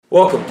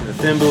Welcome to the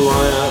Thin Blue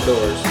Line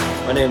Outdoors.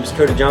 My name is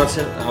Cody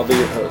Johnson, and I'll be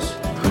your host.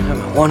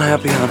 I'm one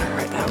happy hunter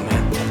right now,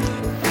 man.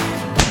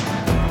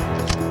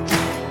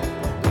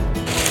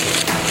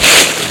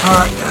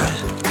 Alright,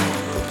 guys.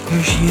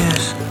 Here she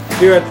is.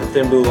 Here at the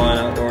Thin Blue Line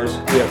Outdoors,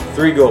 we have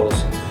 3 goals.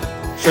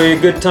 Show you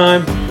a good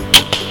time,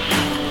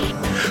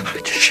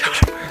 I just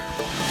shot him.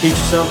 teach you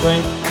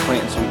something,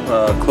 planting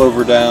some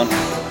clover down,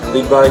 and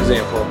lead by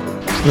example.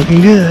 It's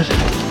looking good.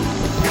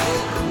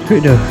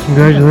 Great job.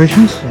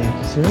 Congratulations. Thank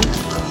you,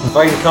 sir. If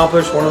I can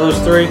accomplish one of those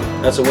 3,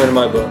 that's a win in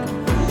my book.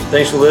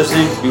 Thanks for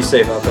listening. Be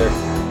safe out there.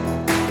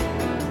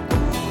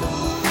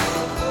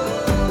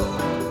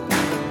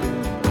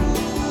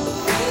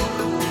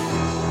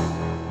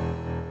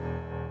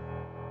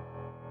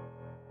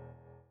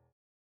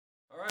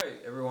 Alright,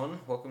 everyone.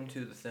 Welcome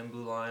to the Thin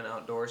Blue Line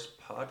Outdoors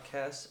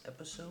podcast,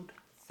 episode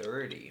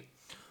 30.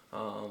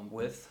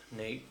 With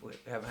Nate. We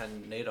haven't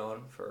had Nate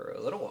on for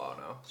a little while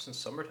now, since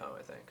summertime,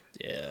 I think.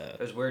 Yeah. It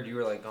was weird. You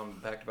were like on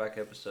back-to-back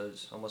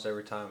episodes almost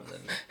every time. And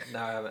then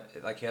now I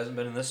haven't. Like he hasn't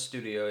been in this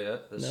studio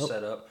yet. This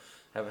setup.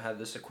 Haven't had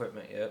this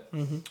equipment yet.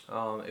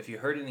 Mm-hmm. If you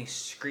heard any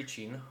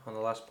screeching on the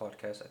last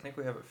podcast, I think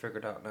we have it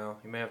figured out now.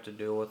 You may have to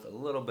deal with a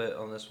little bit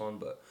on this one,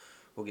 but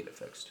we'll get it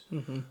fixed.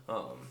 Mm-hmm.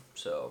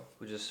 So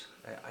we just.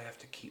 I have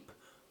to keep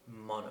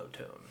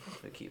monotone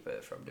to keep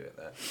it from doing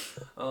that.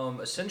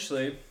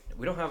 Essentially,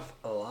 we don't have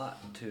a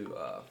lot to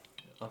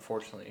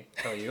unfortunately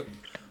tell you.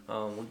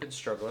 We've been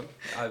struggling.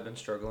 I've been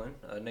struggling.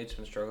 Nate's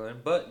been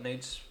struggling, but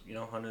Nate's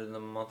hunted in the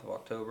month of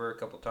October a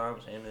couple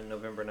times and in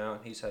November now,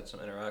 and he's had some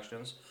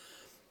interactions.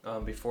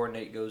 Before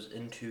Nate goes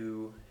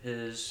into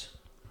his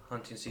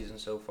hunting season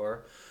so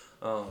far,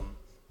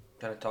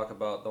 kind of talk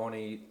about the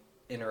only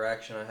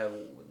interaction I have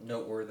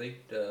noteworthy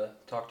to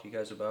talk to you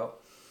guys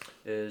about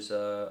is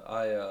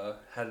I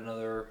had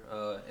another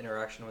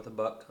interaction with a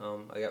buck.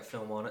 I got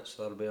film on it,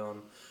 so that'll be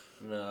on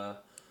an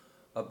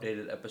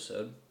updated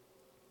episode.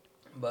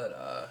 But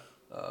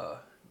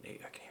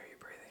Nate, I can hear you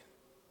breathing.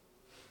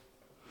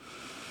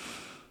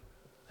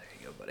 There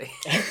you go, buddy.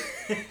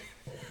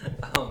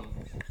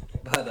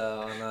 But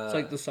on It's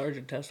like the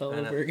sergeant test all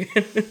over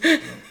again.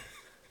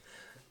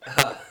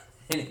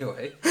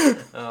 Anyway,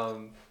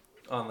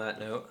 on that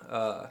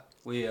note,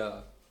 we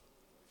had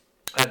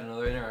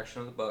another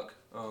interaction with a buck,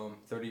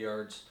 30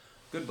 yards.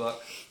 Good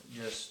buck,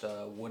 just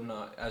would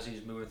not, as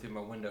he's moving through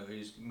my window,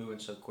 he's moving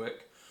so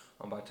quick.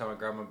 By the time I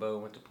grabbed my bow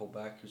and went to pull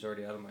back, he was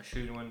already out of my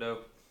shooting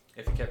window.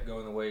 If he kept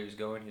going the way he was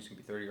going, he was going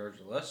to be 30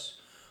 yards or less.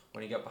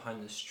 When he got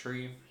behind this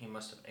tree, he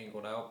must have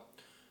angled out.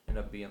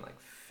 Ended up being like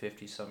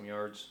 50-some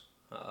yards.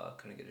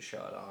 Couldn't get a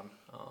shot on.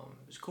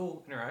 It was a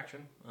cool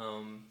interaction.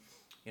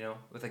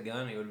 With a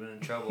gun, he would have been in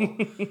trouble,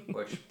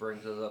 which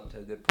brings us up to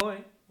a good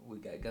point. We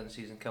got gun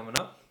season coming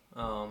up.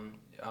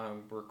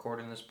 I'm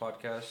recording this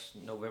podcast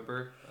in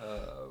November. I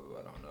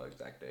don't know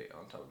exact date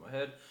on top of my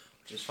head,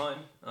 which is fine.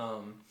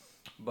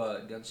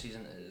 But gun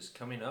season is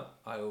coming up.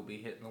 I will be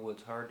hitting the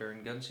woods hard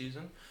during gun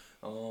season.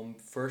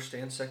 First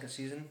and second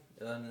season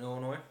in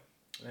Illinois.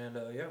 And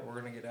we're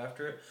going to get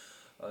after it.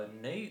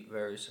 Nate,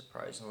 very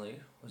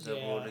surprisingly, was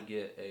able to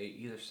get a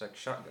either sex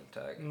shotgun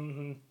tag.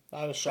 Mm-hmm.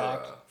 I was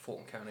shocked.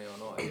 Fulton County,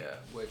 Illinois,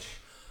 which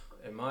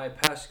in my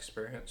past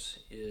experience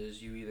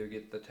is you either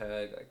get the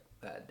tag like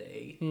that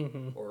day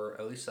or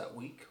at least that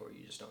week, or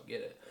you just don't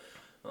get it.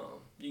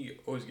 You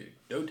always get a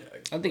doe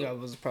tag. I think I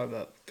was probably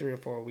about 3 or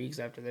 4 weeks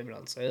after they've been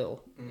on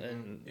sale,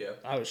 and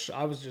I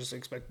was just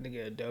expecting to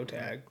get a doe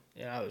tag.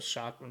 Yeah, I was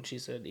shocked when she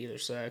said either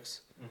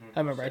sex. I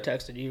remember I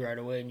texted you right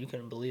away, and you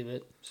couldn't believe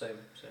it. Same.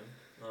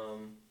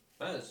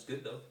 That's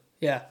good though.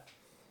 Yeah,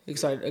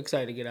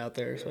 excited to get out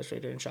there,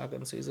 especially during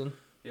shotgun season.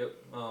 Yep.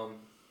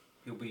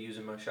 He'll be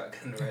using my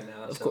shotgun right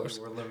now, Of so course.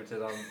 we're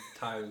limited on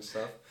time and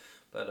stuff.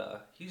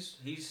 But he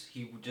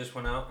just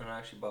went out and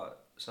actually bought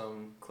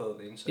some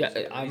clothing, so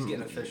he's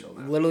getting official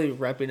now. Literally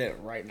repping it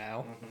right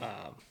now.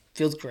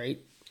 Feels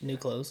great. New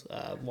clothes.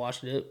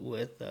 Washed it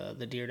with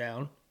the deer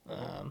down.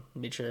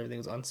 Made sure everything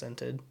was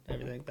unscented,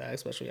 everything like that,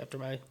 especially after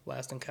my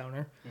last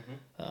encounter.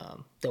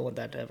 Don't want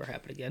that to ever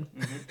happen again.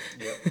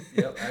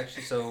 Yep.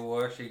 Actually, so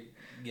we'll actually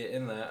get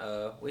in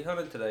that. We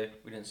hunted today.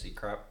 We didn't see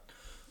crap.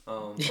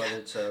 But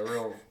it's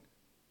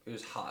it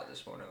was hot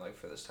this morning, like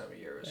for this time of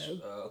year.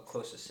 It was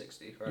close to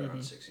 60, right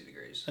around 60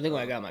 degrees. I think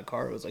when I got in my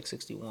car, it was like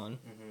 61.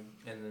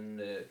 And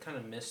then kind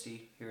of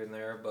misty here and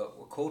there, but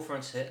cold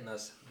front's hitting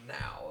us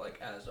now,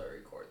 like as I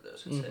record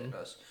this, it's hitting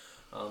us.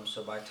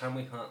 So by the time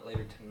we hunt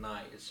later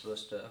tonight, it's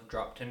supposed to have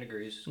dropped 10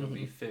 degrees. It's going to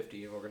be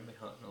 50, and we're going to be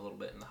hunting a little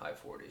bit in the high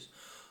 40s.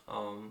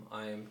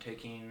 I am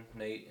taking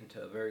Nate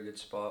into a very good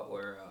spot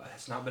where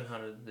it's not been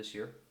hunted this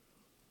year.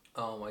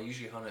 I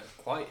usually hunt it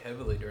quite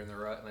heavily during the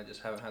rut, and I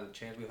just haven't had the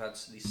chance. We've had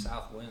these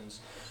south winds.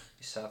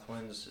 These south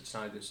winds, it's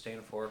not a good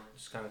stand for.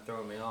 It's kind of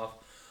throwing me off.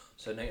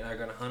 So Nate and I are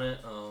going to hunt it.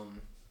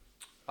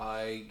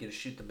 I get to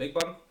shoot the big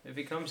one if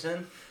he comes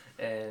in,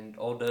 and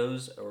all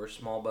does or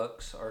small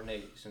bucks are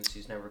Nate, since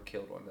he's never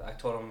killed one. I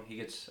told him he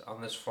gets, on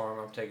this farm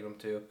I'm taking him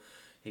to,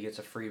 he gets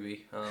a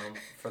freebie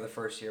for the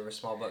first year. If a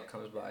small buck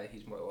comes by,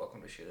 he's more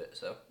welcome to shoot it.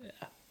 So Yeah.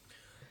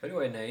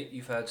 Anyway, Nate,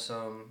 you've had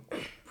some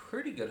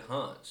pretty good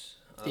hunts.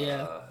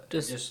 Yeah,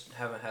 just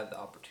haven't had the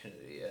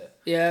opportunity yet.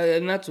 Yeah,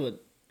 and that's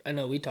what I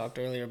know we talked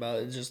earlier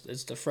about.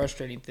 It's the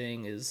frustrating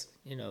thing is,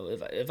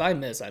 if I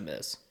miss, I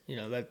miss.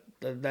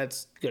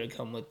 That's gonna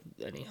come with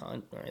any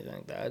hunt or anything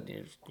like that.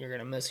 You're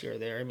gonna miss here or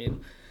there. I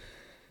mean,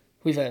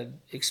 we've had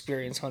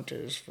experienced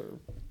hunters for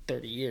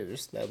 30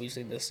 years that we've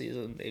seen this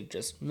season. They've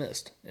just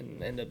missed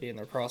and end up being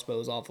their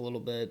crossbows off a little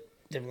bit,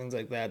 different things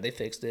like that. They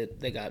fixed it.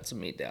 They got some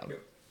meat down. Yep.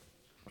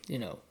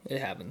 It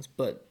happens.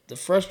 But the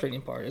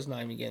frustrating part is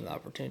not even getting the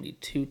opportunity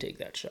to take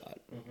that shot.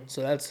 Mm-hmm.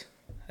 So I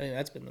think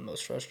that's been the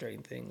most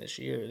frustrating thing this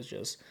year is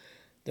just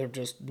they're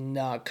just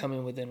not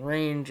coming within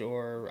range,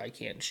 or I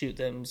can't shoot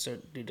them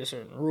due to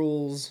certain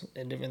rules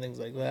and different things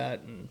like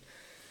that, and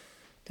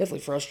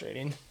definitely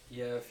frustrating.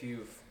 Yeah, if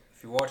you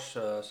watch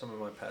some of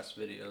my past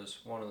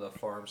videos, one of the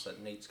farms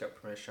that Nate's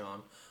got permission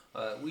on,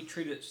 we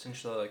treat it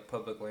essentially like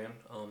public land.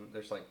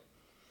 There's like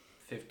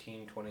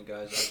 15, 20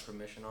 guys that have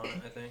permission on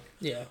it, I think.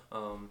 Yeah.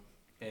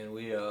 And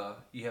we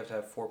you have to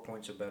have 4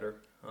 points or better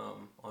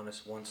on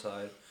this one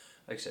side.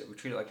 Like I said, we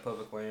treat it like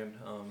public land.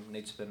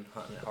 Nate's been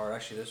hunting it hard.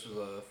 Actually, this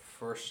was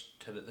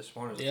this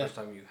morning was the first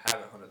time you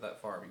haven't hunted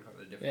that farm. You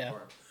hunted a different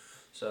farm.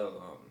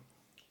 So,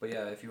 but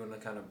yeah, if you want to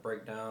kind of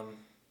break down,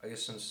 I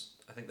guess since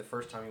I think the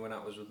first time you went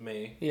out was with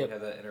me, we had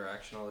that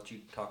interaction. I'll let you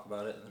talk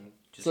about it and then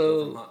just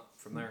go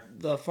from there.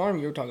 The farm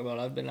you were talking about,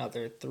 I've been out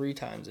there 3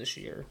 times this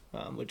year,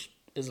 which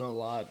isn't a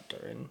lot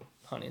during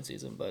hunting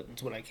season, but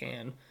it's when I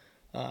can.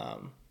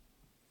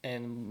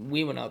 And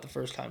we went out the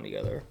first time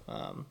together.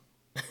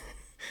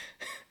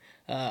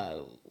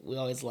 We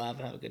always laugh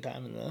and have a good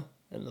time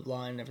in the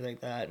blind and everything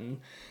like that. And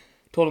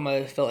told him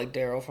I felt like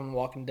Daryl from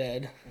Walking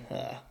Dead.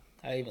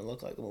 I even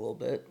looked like him a little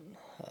bit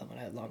when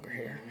I had longer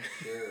hair.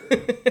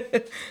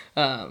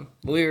 Sure.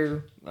 We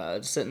were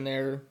just sitting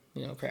there,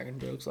 cracking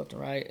jokes left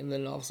and right, and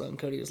then all of a sudden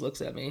Cody just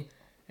looks at me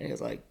and he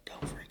goes like,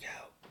 "Don't freak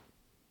out.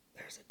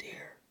 There's a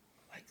deer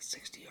like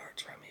 60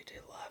 yards from you to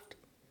the left.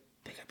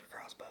 Pick up your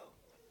crossbow."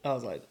 I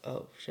was like,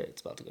 "Oh shit,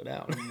 it's about to go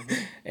down."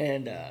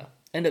 And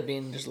ended up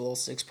being just a little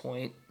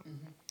 6-point,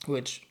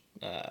 which,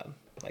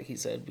 like he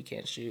said, we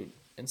can't shoot.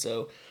 And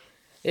so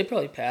it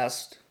probably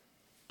passed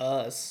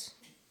us,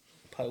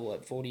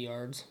 40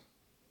 yards.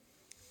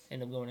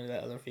 End up going into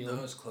that other field. No,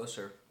 it was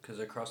closer because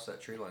across that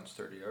tree line's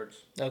 30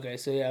 yards. Okay,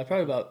 so yeah,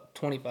 probably about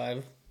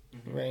 25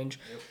 range.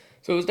 Yep.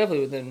 So it was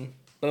definitely within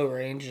bow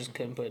range, just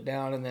couldn't put it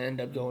down, and then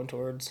ended up going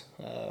towards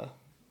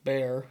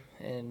Bear,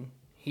 and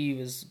he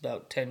was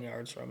about 10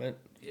 yards from it.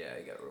 Yeah,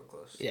 he got real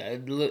close. Yeah,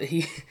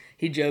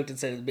 he joked and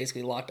said it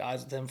basically locked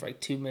eyes with him for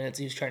like 2 minutes.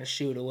 He was trying to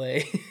shoo it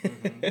away.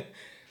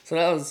 So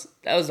that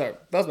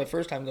was my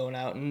first time going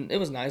out, and it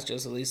was nice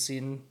just at least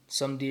seeing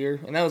some deer.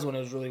 And that was when it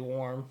was really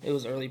warm. It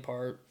was early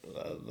part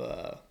of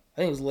I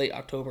think it was late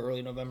October,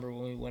 early November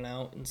when we went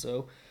out, and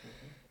so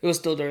it was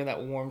still during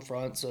that warm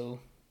front. So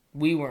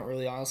we weren't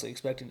really honestly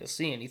expecting to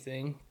see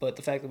anything, but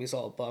the fact that we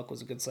saw a buck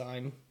was a good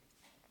sign.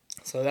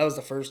 So that was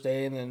the first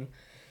day, and then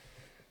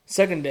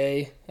second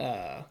day,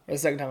 or the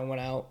second time I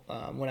went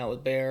out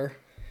with Bear.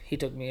 He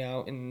took me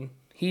out, and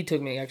he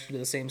took me actually to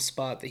the same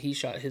spot that he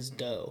shot his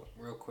doe.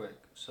 Real quick,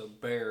 so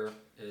Bear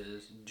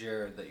is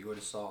Jared that you would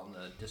have saw in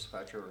the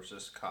Dispatcher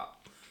versus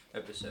Cop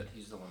episode.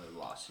 He's the one that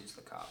lost. He's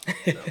the cop.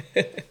 So,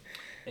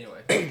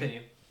 anyway,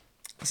 continue.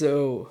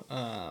 So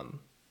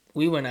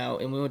we went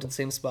out, and we went to the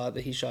same spot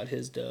that he shot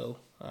his doe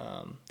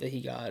that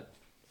he got,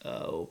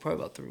 probably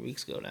about 3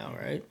 weeks ago now,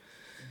 right?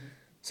 Mm-hmm.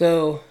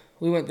 So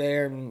we went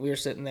there, and we were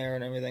sitting there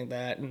and everything like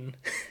that, and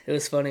it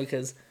was funny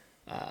because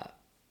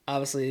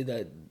obviously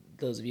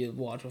those of you who have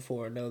watched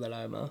before know that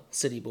I'm a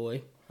city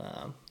boy,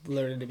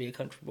 learning to be a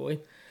country boy,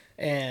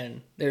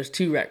 and there's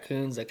 2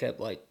 raccoons that kept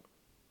like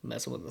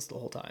messing with us the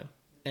whole time,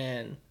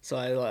 and so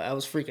I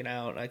was freaking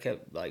out, and I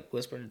kept like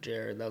whispering to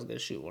Jared that I was gonna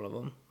shoot one of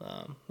them,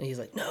 and he's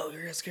like, "No,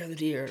 you're gonna scare the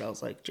deer," and I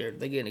was like, "Jared, if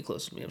they get any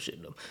closer to me, I'm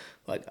shooting them."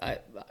 Like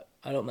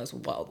I don't mess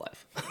with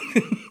wildlife.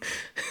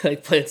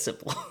 Like, play it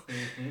simple.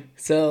 Mm-hmm.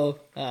 So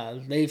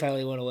they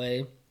finally went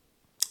away.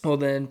 Well,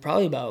 then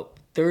probably about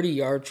 30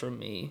 yards from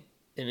me,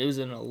 and it was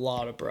in a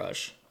lot of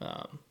brush,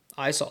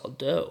 I saw a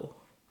doe.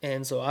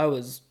 And so I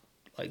was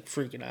like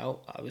freaking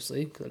out,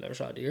 obviously, because I never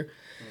shot deer.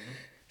 Mm-hmm.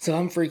 So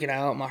I'm freaking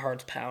out. My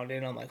heart's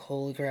pounding. I'm like,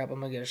 holy crap, I'm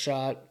going to get a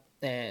shot.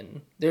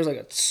 And there's like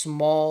a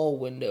small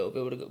window. If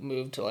it would have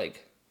moved to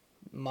like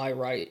my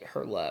right,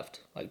 her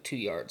left, like 2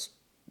 yards,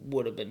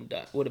 would have been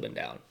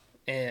down.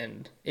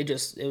 And it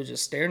was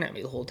just staring at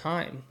me the whole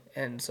time.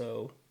 And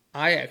so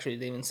I actually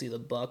didn't even see the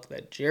buck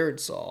that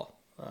Jared saw.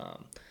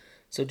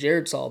 So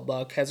Jared saw a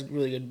buck, has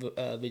really good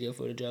video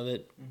footage of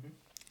it. Mm-hmm.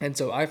 And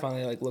so I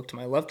finally like looked to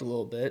my left a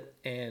little bit,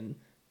 and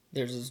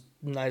there's this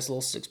nice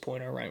little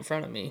 6-pointer right in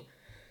front of me.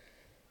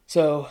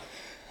 So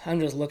I'm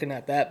just looking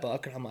at that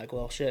buck, and I'm like,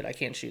 well, shit, I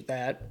can't shoot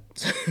that.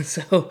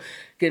 So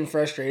getting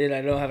frustrated.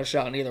 I don't have a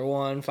shot in either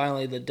one.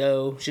 Finally, the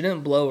doe, she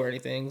didn't blow or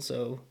anything,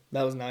 so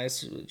that was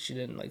nice. She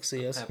didn't like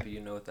see us. I'm happy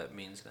you know what that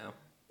means now.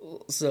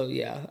 So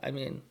yeah, I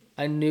mean,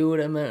 I knew what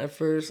it meant at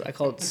first. I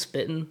called it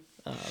spitting.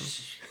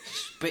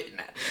 Spitting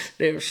at us.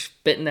 They were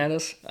spitting at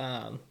us.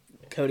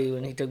 Cody,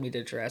 when he took me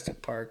to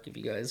Jurassic Park, if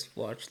you guys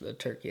watched the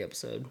turkey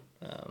episode,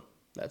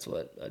 that's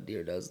what a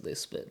deer does. They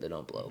spit, they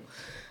don't blow.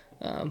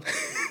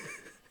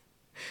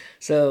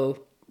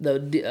 So the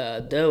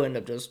doe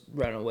ended up just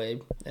running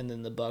away, and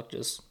then the buck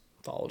just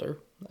followed her.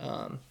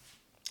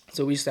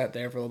 So we sat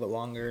there for a little bit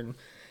longer and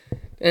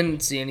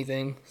didn't see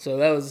anything. So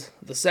that was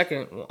the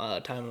second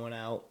time we went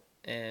out,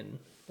 and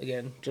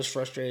again, just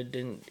frustrated,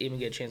 didn't even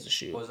get a chance to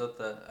shoot. Was that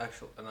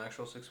an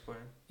actual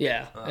 6-pointer?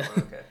 Yeah. Oh,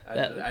 okay. I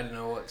didn't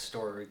know what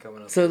story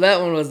coming up. So that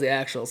one was the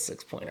actual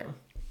 6-pointer.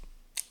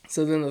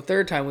 So then the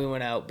third time we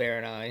went out, Bear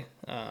and I,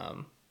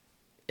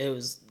 it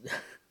was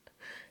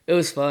it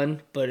was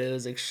fun, but it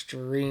was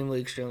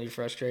extremely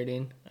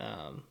frustrating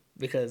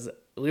because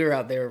we were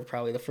out there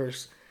probably the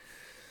first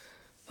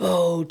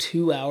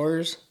 2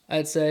 hours,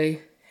 I'd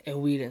say,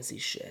 and we didn't see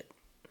shit.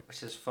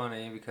 Which is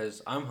funny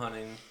because I'm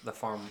hunting the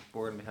farm.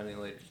 We're gonna be hunting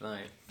later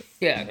tonight.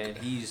 Yeah.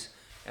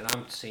 And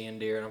I'm seeing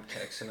deer and I'm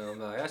texting him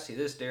like, I see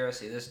this deer,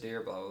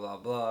 blah blah blah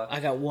blah. I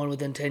got one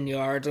within 10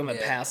 yards. I'm gonna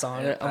pass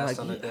on it. I'm like,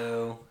 on the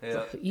doe.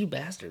 Yep. You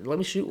bastard! Let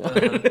me shoot one.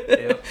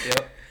 Yep.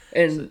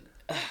 And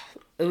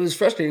it was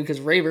frustrating because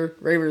Raver,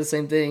 the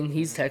same thing.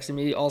 He's texting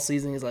me all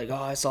season. He's like, oh,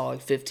 I saw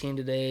like 15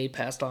 today.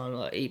 Passed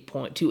on 8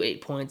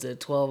 points at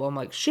 12. I'm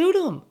like, shoot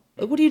him.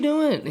 Like, what are you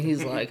doing? And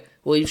he's like,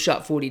 well, you've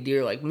shot 40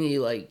 deer like me.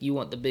 Like, you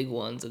want the big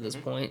ones at this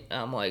point. And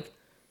I'm like,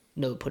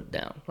 no, put it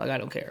down. Like, I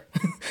don't care.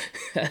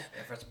 If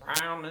it's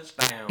brown, it's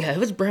down. Yeah,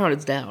 if it's brown,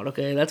 it's down.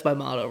 Okay, that's my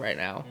motto right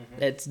now.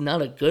 It's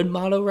not a good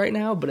motto right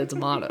now, but it's a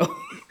motto.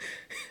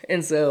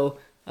 And so,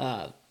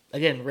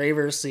 again,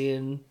 Raver's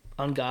seeing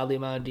ungodly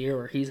amount of deer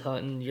where he's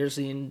hunting. You're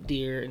seeing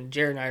deer, and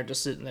Jared and I are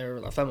just sitting there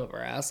with our thumb up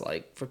our ass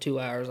like for 2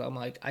 hours. I'm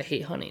like, I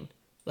hate hunting.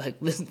 Like,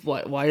 this.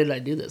 Why did I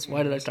do this?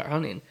 Why did I start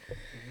hunting?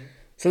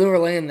 So then we're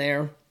laying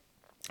there,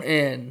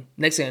 and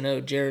next thing I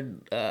know,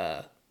 Jared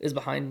is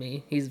behind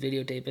me. He's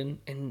videotaping,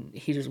 and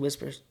he just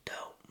whispers,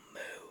 "Don't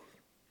move."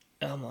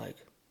 And I'm like,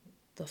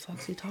 the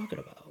fuck's he talking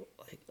about?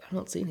 Like, I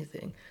don't see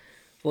anything.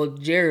 Well,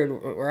 Jared,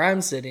 where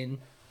I'm sitting,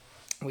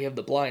 we have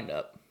the blind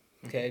up,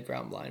 okay,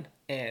 ground blind,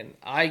 and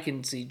I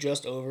can see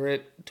just over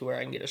it to where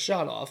I can get a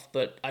shot off,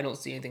 but I don't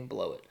see anything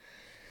below it.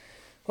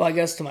 Well, I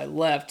guess to my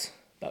left,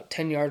 about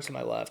 10 yards to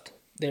my left,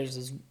 there's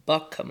this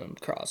buck coming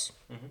across.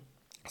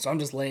 So I'm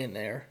just laying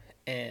there,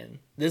 and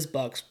this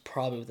buck's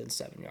probably within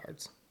 7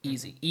 yards.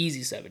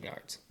 Easy 7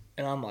 yards.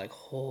 And I'm like,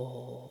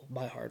 oh,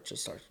 my heart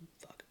just starts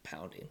fucking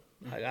pounding.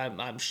 Like,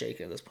 I'm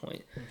shaking at this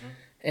point.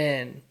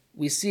 And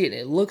we see it,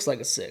 and it looks like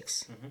a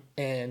 6.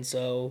 And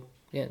so,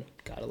 again,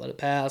 gotta let it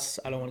pass.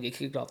 I don't want to get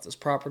kicked off this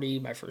property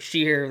my first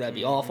year. That'd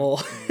be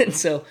awful. And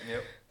so,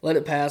 let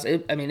it pass.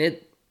 It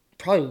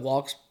probably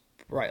walks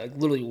right, like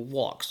literally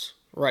walks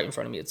right in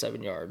front of me at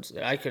 7 yards.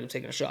 I could have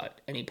taken a shot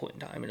at any point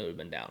in time, and it would have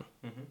been down.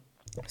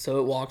 So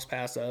it walks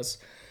past us,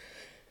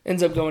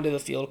 ends up going to the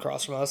field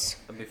across from us.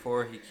 And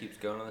before he keeps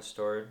going on the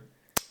story,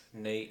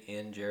 Nate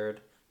and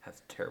Jared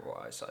have terrible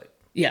eyesight.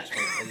 Yeah.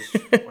 I just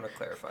want to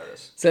clarify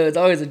this. So it's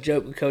always a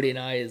joke with Cody and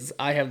I is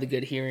I have the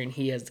good hearing,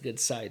 he has the good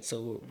sight.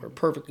 So we're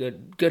perfect,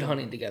 good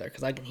hunting together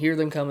because I can hear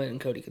them coming and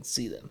Cody can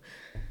see them.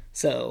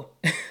 So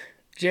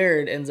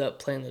Jared ends up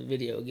playing the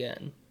video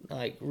again,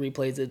 like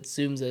replays it,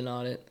 zooms in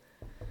on it.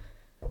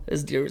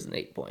 This deer was an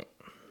 8-point.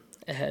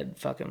 It had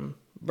fucking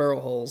burrow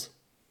holes.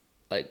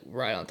 Like,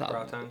 right on top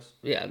Brow of it. tines?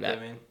 Yeah, that.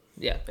 I mean?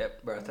 Yeah.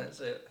 Yep, brow tines.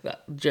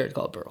 Jared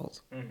called burrow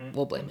holes.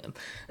 We'll blame him.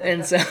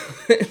 And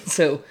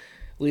so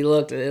we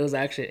looked, and it was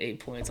actually at 8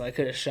 points, so I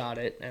could have shot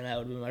it, and that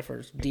would have been my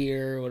first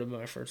deer, would have been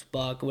my first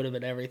buck, would have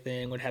been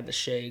everything, would have had the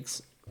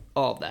shakes,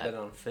 all of that. Been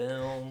on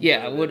film.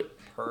 Yeah, it would.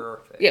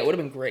 Perfect. Yeah, it would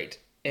have been great.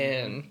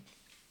 And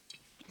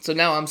so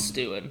now I'm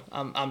stewing.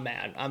 I'm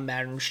mad. I'm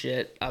mad and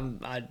shit. I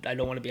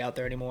don't want to be out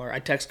there anymore. I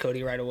text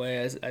Cody right away.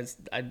 I was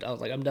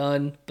like, I'm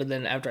done. But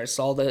then after I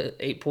saw the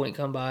 8-point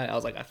come by, I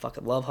was like, I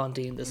fucking love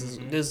hunting. This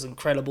is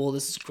incredible.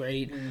 This is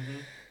great.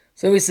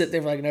 So we sit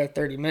there for like another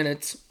 30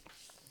 minutes,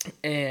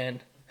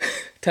 and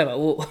time out.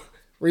 We'll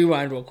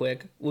rewind real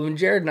quick. When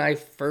Jared and I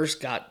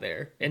first got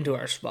there into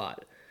our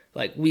spot,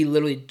 like we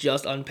literally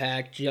just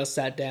unpacked, just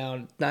sat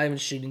down, not even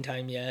shooting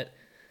time yet.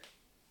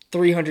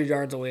 300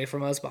 yards away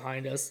from us,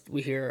 behind us,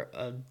 we hear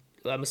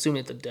I'm assuming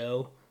it's a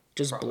doe,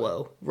 just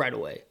blow right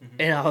away.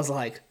 And I was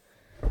like,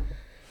 well,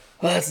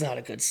 that's not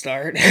a good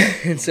start.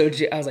 And so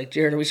I was like,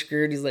 Jared, are we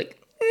screwed? He's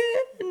like,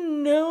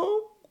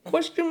 no,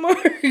 question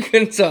mark.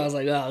 And so I was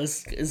like, oh,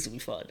 this is going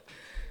to be fun.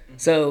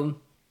 So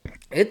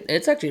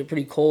it's actually a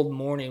pretty cold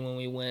morning when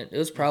we went. It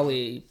was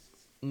probably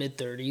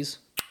mid-30s.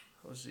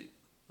 Was it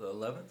the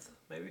 11th,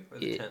 maybe? Or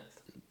the 10th?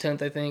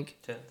 10th, I think.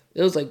 10th.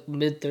 It was like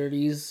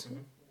mid-30s.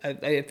 I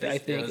think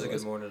it was a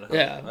good morning to hunt.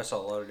 Yeah. I saw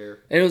a lot of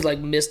deer. And it was like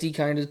misty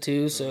kind of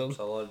too, so. I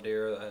saw a lot of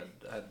deer.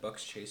 I had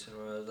bucks chasing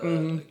when I was out.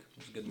 Like, it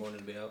was a good morning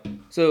to be out.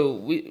 So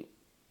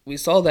we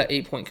saw that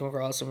 8-point come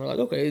across, and we're like,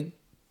 okay,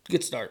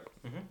 good start.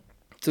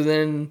 So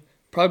then,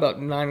 probably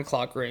about 9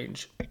 o'clock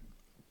range,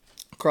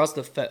 across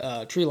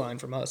the tree line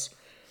from us.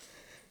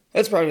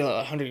 That's probably like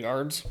 100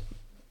 yards.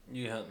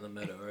 You hunt in the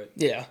meadow, right?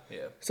 Yeah.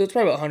 Yeah. So it's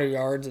probably about 100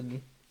 yards,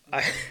 and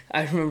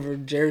I remember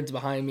Jared's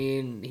behind me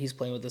and he's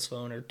playing with his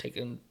phone or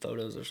taking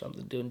photos or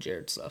something, doing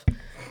Jared stuff,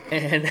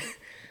 and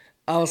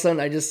all of a sudden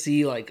I just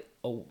see like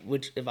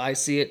which if I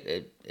see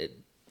it,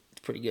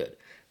 it's pretty good.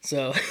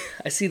 So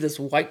I see this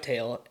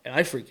whitetail and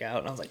I freak out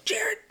and I was like,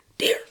 Jared,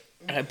 deer,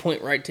 and I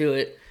point right to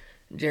it.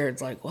 And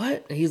Jared's like,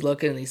 what? And he's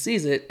looking and he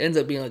sees it. Ends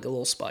up being like a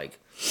little spike.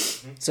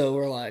 So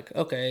we're like,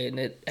 okay, and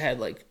it had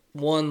like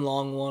one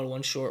long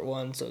one short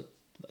one, so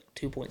like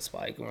 2-point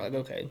spike, and we're like,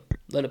 okay,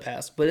 let it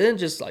pass. But it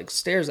just like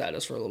stares at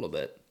us for a little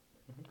bit.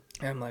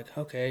 And I'm like,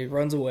 okay,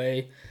 runs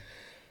away.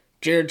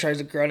 Jared tries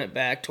to grunt it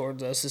back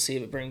towards us to see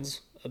if it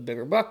brings a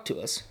bigger buck to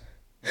us.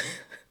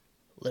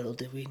 Little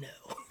did we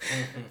know.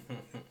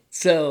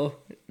 So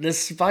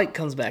this spike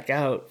comes back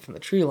out from the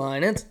tree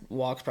line. It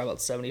walks probably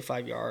about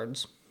 75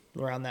 yards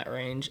around that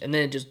range, and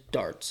then it just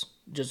darts,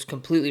 just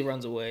completely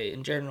runs away.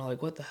 And Jared and I are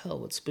like, what the hell?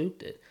 What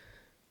spooked it?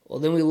 Well,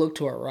 then we look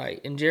to our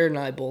right, and Jared and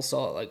I both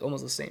saw it like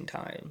almost the same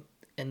time.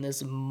 And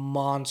this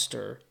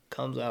monster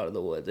comes out of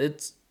the woods.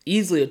 It's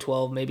easily a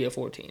 12, maybe a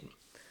 14.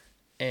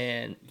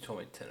 And you told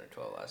me 10 or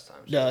 12 last time.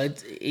 So no,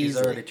 it's easily. He's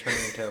already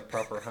turning into a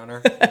proper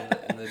hunter,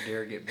 and the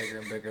deer get bigger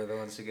and bigger the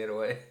ones to get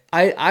away.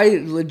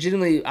 I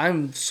legitimately,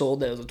 I'm sold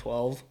that it was a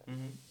 12,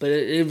 but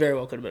it very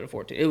well could have been a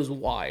 14. It was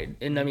wide,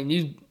 and I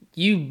mean,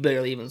 you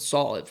barely even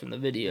saw it from the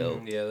video.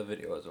 Yeah, the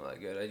video wasn't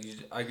that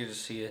good. I could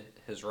just see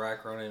his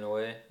rack running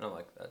away, and I'm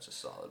like, that's a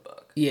solid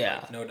buck. Yeah.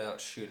 Like, no doubt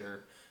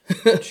shooter.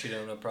 Shoot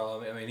him, no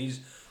problem. I mean,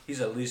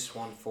 he's at least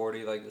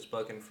 140, like this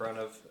buck in front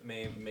of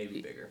me,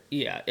 maybe bigger.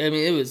 Yeah, I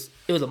mean, it was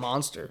a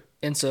monster.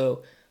 And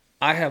so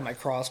I have my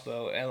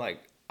crossbow, and like,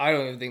 I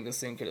don't even think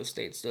this thing could have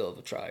stayed still if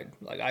it tried.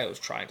 Like, I was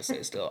trying to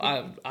stay still.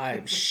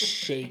 I'm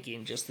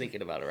shaking just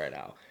thinking about it right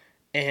now.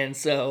 And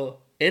so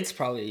it's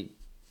probably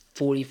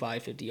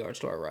 45, 50 yards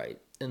to our right.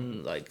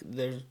 And like,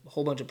 there's a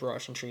whole bunch of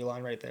brush and tree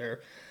line right there.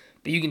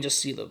 But you can just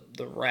see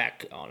the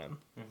rack on him.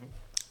 Mm-hmm.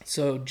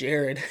 So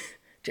Jared's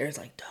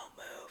like, don't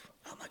move.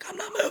 I'm like, I'm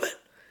not moving.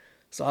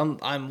 So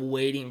I'm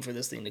waiting for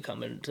this thing to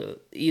come into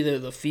either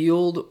the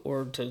field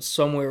or to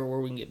somewhere where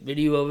we can get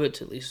video of it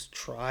to at least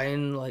try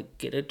and like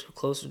get it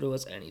closer to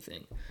us,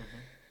 anything. Mm-hmm.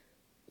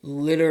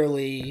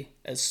 Literally,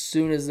 as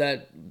soon as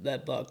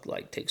that buck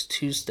like takes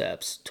 2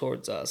 steps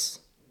towards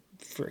us,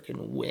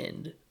 freaking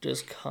wind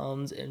just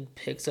comes and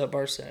picks up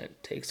our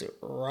scent, takes it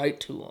right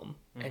to him,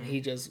 and he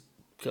just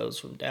goes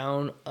from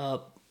down,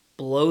 up,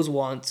 blows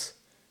once,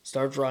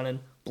 starts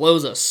running,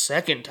 blows a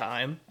second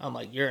time. I'm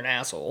like, you're an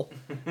asshole.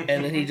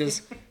 And then he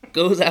just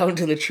goes out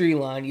into the tree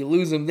line. You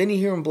lose him. Then you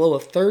hear him blow a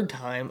third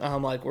time.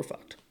 I'm like, we're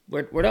fucked.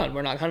 We're done.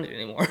 We're not hunting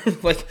anymore.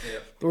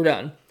 We're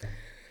done.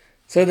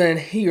 So then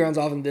he runs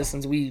off in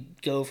distance. We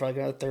go for like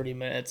another 30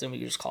 minutes, and we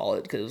just call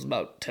it because it was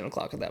about 10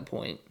 o'clock at that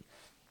point.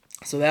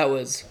 So that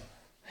was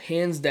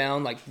hands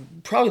down, like,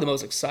 probably the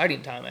most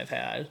exciting time I've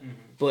had,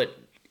 but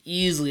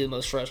easily the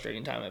most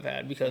frustrating time I've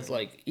had because,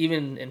 like,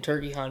 even in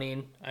turkey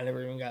hunting, I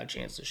never even got a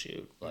chance to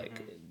shoot. Like,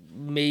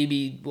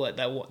 maybe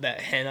that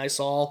hen I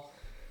saw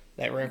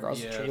that ran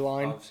across the tree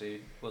line. Obviously,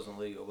 it wasn't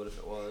legal, but if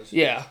it was,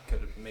 yeah,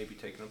 could have maybe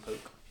taken a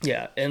poke.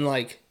 Yeah, and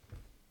like,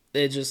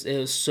 it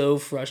was so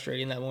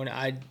frustrating that morning.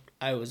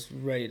 I was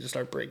ready to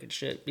start breaking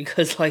shit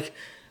because, like,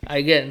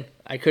 I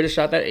could have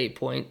shot that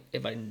 8-point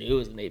if I knew it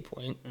was an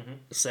 8-point.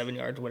 7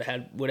 yards would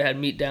have had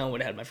meat down,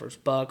 would have had my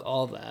first buck,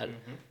 all of that.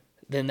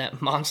 Then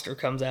that monster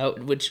comes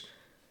out, which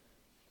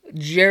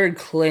Jared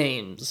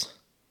claims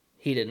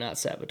he did not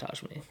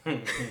sabotage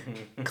me.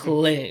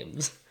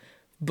 Claims.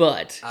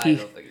 But I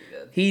don't think he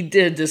did. He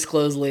did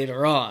disclose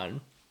later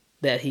on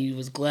that he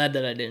was glad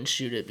that I didn't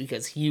shoot it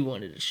because he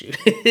wanted to shoot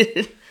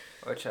it.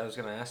 Which I was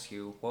going to ask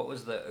you, what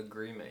was the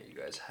agreement you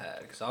guys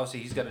had? Because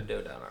obviously he's got a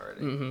doe down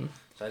already.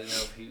 So I didn't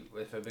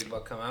know if a big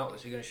buck come out,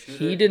 was he going to shoot it?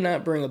 He did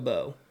not bring a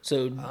bow.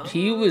 So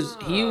he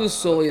was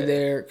solely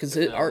there because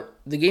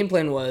the game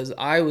plan was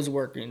I was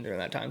working during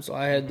that time. So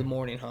I had the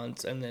morning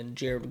hunts, and then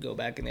Jared would go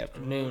back in the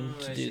afternoon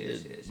to do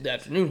the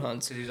afternoon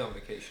hunts. Because he's on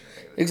vacation.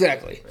 I think.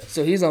 Exactly.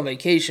 So he's on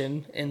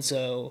vacation, and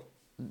so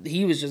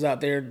he was just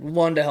out there,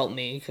 one, to help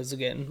me because,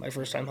 again, my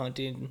first time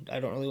hunting, I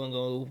don't really want to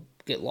go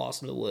get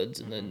lost in the woods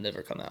and then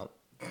never come out.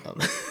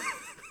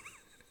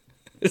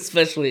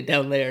 Especially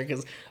down there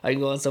because I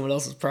can go on someone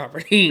else's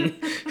property.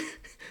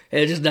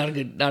 It's just not a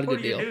good deal. What are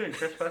you doing,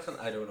 trespassing?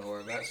 I don't know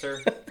where I'm at,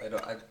 sir.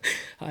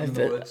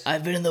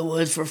 I've been in the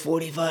woods for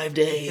 45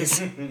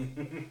 days.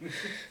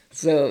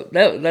 So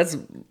that's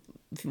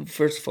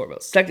first and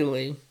foremost.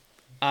 Secondly,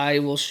 I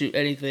will shoot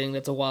anything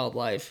that's a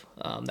wildlife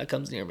that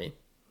comes near me.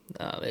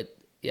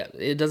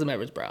 It doesn't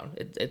matter if it's brown.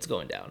 It's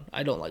going down.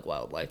 I don't like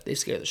wildlife. They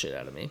scare the shit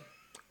out of me.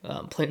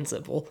 Plain and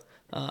simple.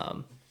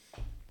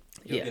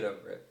 You'll get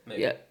over it.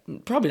 Maybe. Yeah,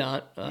 probably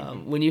not.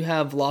 When you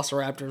have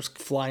velociraptors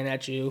flying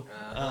at you,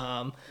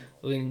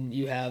 when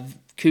you have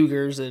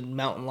cougars and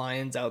mountain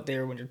lions out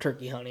there when you're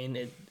turkey hunting,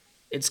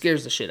 it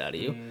scares the shit out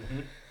of you.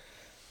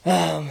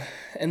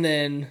 And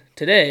then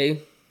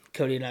today,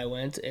 Cody and I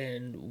went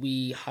and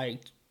we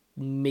hiked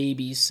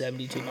maybe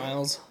 72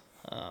 miles.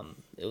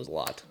 It was a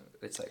lot.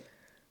 It's like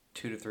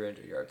 200 to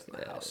 300 yards from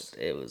the house.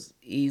 It was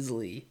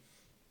easily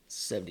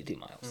 72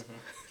 miles.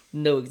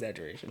 No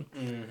exaggeration.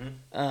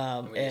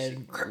 Mm-hmm.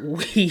 And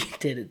we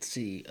didn't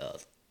see a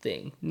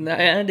thing. I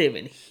didn't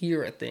even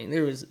hear a thing.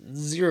 There was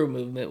zero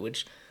movement,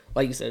 which,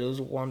 like you said, it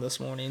was warm this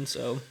morning,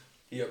 so.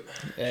 Yep.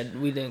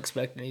 And we didn't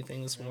expect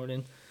anything this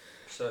morning.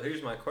 So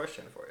here's my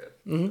question for you.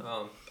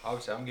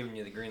 Obviously, I'm giving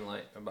you the green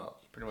light about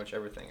pretty much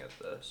everything at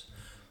this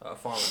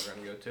farm we're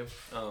going to go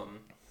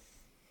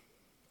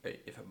to.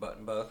 If a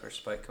button buck or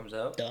spike comes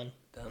out, Done.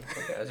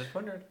 Okay, I was just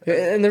wondering.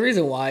 And the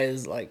reason why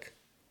is, like,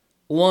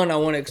 one, I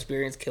want to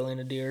experience killing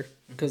a deer.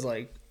 Because,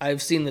 like,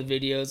 I've seen the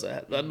videos.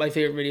 My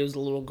favorite video is the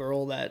little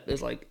girl that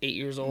is, like, 8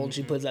 years old. Mm-hmm.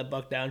 She puts that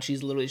buck down.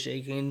 She's literally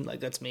shaking. Like,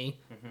 that's me.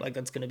 Mm-hmm. Like,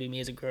 that's going to be me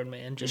as a grown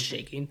man, just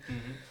shaking.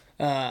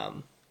 Mm-hmm.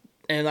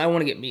 And I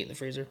want to get meat in the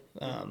freezer.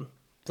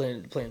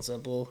 Plain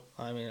simple.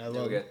 I mean, I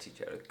love. We got to teach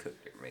you how to cook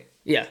your meat.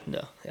 Yeah,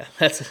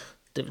 that's a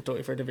different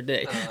story for a different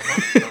day.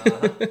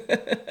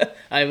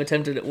 I've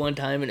attempted it one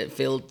time and it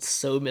failed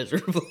so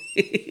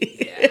miserably.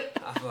 Yeah,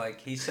 I'm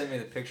like, he sent me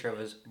the picture of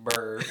his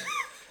burgers.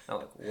 I'm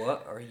like,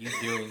 what are you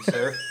doing,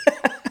 sir?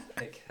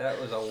 Like,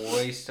 that was a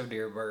waste of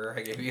deer burger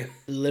I gave you.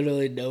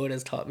 Literally, no one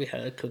has taught me how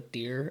to cook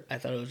deer. I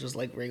thought it was just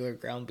like regular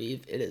ground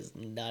beef. It is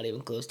not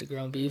even close to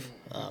ground beef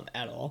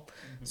at all.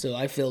 Mm-hmm. So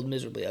I failed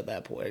miserably at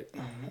that point.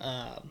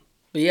 Mm-hmm.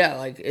 But yeah,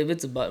 like, if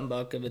it's a button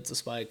buck, if it's a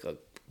spike, like,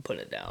 put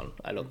it down.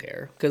 I don't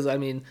care. Because, I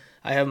mean,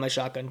 I have my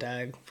shotgun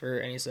tag for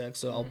any sex,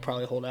 so I'll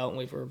probably hold out and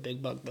wait for a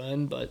big buck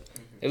then. But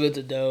if it's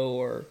a doe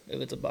or if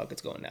it's a buck,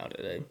 it's going down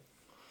today.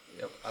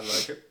 Yep, I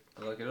like it.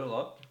 I like it a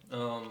lot.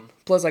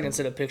 Plus, I can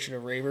send a picture to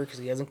Raver because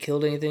he hasn't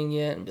killed anything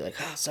yet and be like,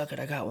 suck it,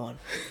 I got one.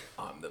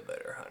 I'm the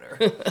better hunter.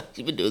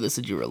 You've been doing this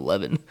since you were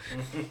 11.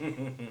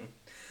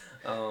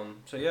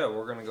 So yeah,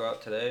 we're gonna go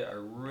out today. I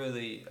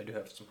do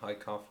have some high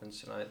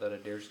confidence tonight that a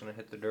deer's gonna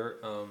hit the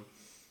dirt.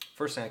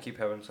 First thing, I keep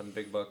having some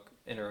big buck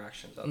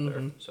interactions out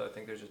there, so I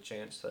think there's a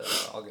chance that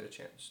I'll get a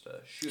chance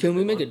to shoot. Can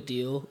we make a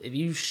deal? If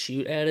you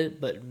shoot at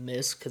it but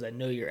miss, because I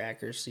know your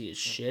accuracy is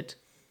shit,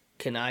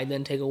 can I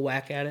then take a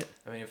whack at it?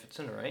 I mean, if it's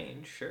in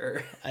range,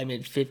 sure. I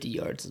mean, 50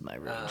 yards is my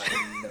range.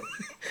 No.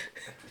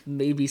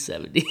 Maybe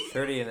 70.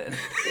 30 and then.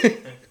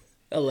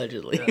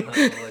 Allegedly.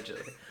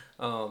 Allegedly.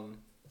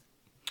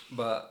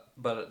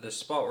 But the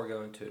spot we're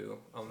going to,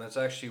 that's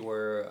actually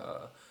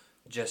where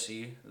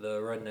Jesse, the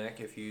redneck,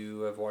 if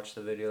you have watched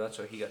the video, that's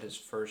where he got his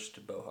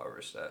first bow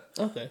harvest at.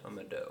 Okay. On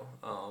a doe.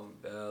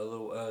 A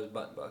little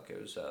button buck.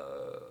 It was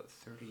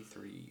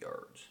 33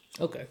 yards.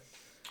 Okay.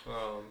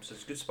 So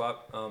it's a good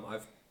spot.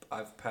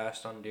 I've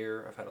passed on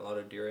deer. I've had a lot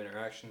of deer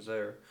interactions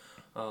there.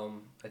 I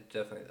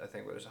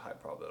think there's a high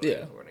probability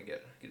we're gonna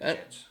get a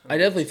chance. I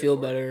definitely feel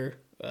better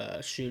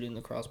shooting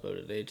the crossbow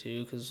today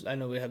too, because I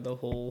know we had the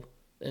whole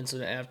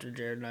incident after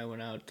Jared and I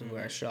went out to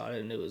where I shot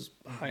it and it was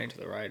high and to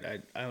the right.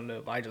 I don't know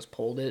if I just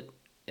pulled it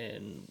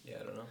and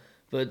I don't know.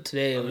 But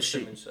today it was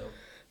shooting. So.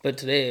 But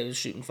today it was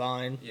shooting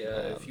fine.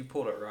 Yeah, if you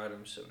pulled it right,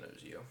 I'm assuming it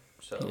was you.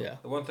 So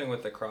the one thing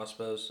with the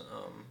crossbows,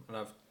 and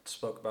I've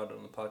spoke about it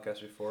on the podcast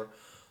before.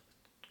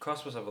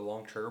 Crossbows have a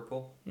long trigger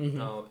pull,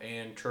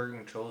 and trigger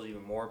control is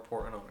even more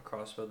important on a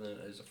crossbow than it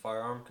is a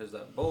firearm because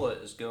that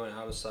bullet is going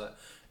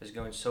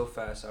so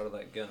fast out of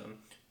that gun.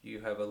 You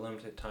have a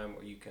limited time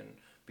where you can,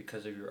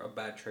 because of a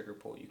bad trigger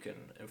pull, you can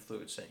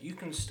influence it. You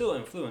can still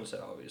influence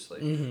it,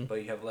 obviously, but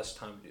you have less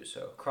time to do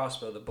so.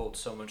 Crossbow, the bolt's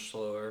so much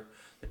slower,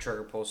 the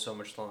trigger pull is so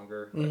much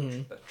longer.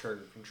 That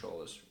trigger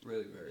control is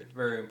really very,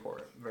 very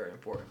important. Very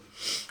important.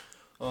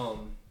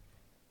 And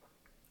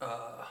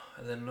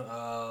then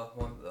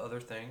one other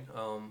thing,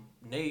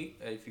 Nate,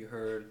 if you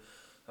heard,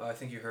 I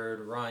think you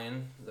heard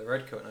Ryan, the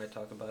redcoat, and I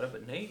talk about it,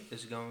 but Nate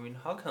is going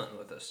hog hunting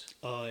with us.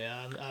 Oh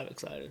yeah, I'm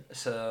excited.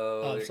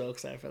 So I'm so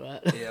excited for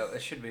that. Yeah,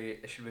 it should be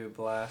a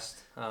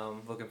blast.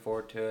 Looking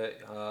forward to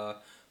it.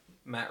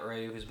 Matt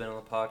Ray, who's been on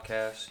the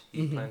podcast,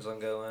 he plans on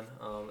going.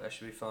 That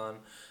should be fun.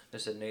 They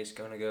said Nate's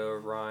going to go,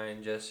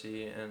 Ryan,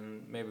 Jesse,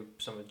 and maybe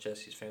some of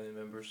Jesse's family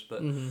members.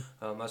 But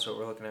that's what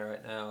we're looking at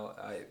right now.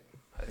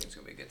 I think it's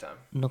going to be a good time.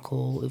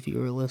 Nicole, if you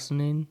were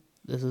listening,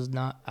 this is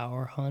not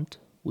our hunt.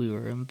 We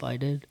were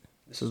invited,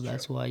 so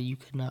that's why you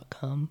could not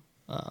come.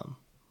 I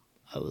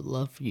would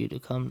love for you to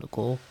come,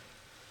 Nicole.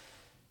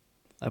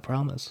 I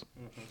promise.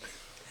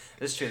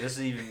 It's true. This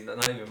is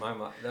not even my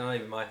hunt.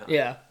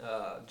 Yeah.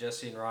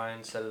 Jesse and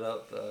Ryan set it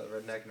up.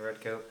 Redneck and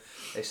Redcoat.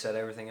 They set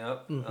everything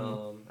up.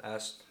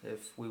 Asked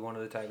if we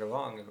wanted to tag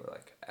along, and we're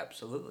like,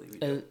 absolutely. We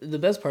do. The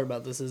best part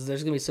about this is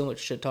there's gonna be so much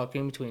shit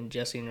talking between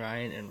Jesse and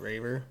Ryan and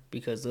Raver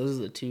because those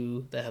are the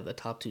two that have the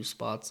top 2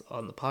 spots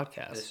on the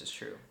podcast. This is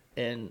true.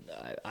 And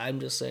I'm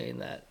just saying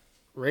that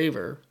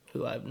Raver,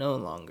 who I've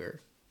known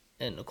longer,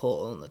 and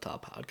Nicole own the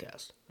top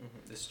podcast.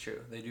 This is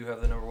true. They do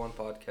have the number 1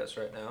 podcast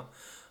right now.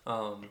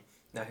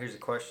 Now, here's the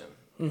question.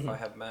 If I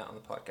have Matt on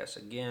the podcast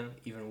again,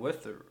 even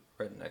with the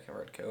redneck and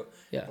redcoat,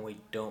 and we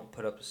don't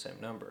put up the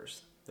same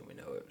numbers, then we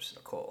know it was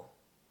Nicole,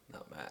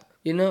 not Matt.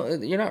 You know,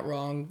 you're not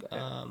wrong.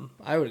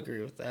 I would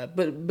agree with that.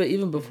 But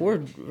even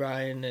before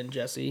Ryan and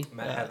Jesse...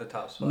 Matt had the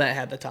top spot. Matt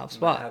had the top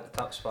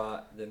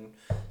spot. Then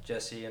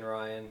Jesse and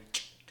Ryan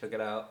took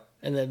it out.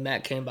 And then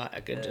Matt came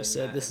back and just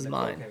said, this is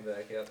mine. Came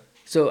back,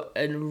 So,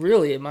 and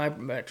really, in my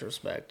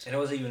retrospect, And it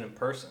wasn't even in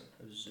person.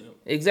 It was Zoom.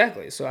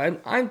 exactly. So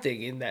I'm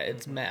thinking that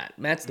it's Matt.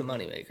 Matt's the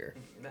moneymaker.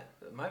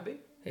 It might be.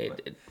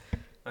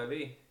 Might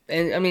be.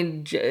 And I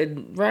mean,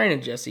 Ryan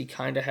and Jesse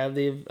kind of have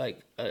the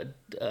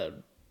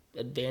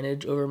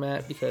advantage over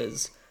Matt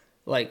because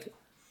like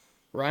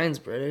Ryan's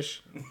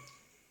British,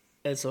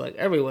 and so like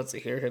everybody wants to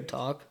hear him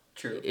talk.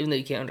 True. Even though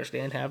you can't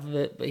understand half of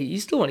it, but you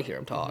still want to hear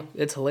him talk.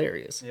 It's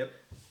hilarious. Yep.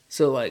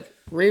 So like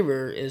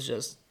Raver is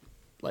just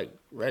like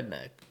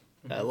redneck.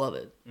 I love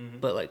it.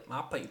 But like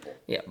My people.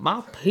 yeah,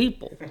 my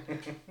people.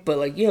 But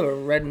like you have a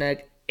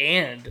redneck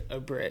and a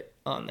Brit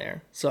on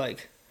there, so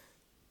like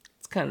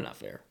it's kind of not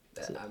fair.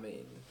 So, I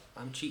mean,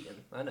 I'm cheating.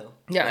 I know.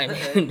 yeah, I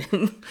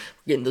mean,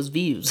 getting those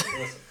views.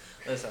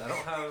 Listen, I don't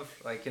have,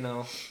 like,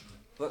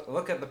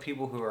 look at the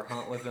people who are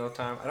hunting with me all the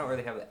time. I don't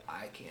really have the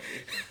eye candy,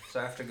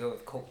 so I have to go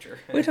with culture.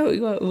 We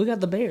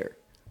got the bear.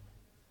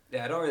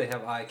 Yeah, I don't really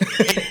have eye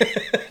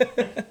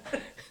candy.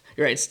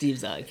 You're right,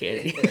 Steve's eye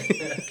candy.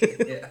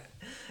 Yeah.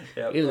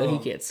 Yep. Even though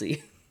he can't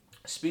see.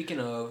 Speaking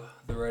of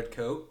the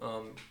Redcoat,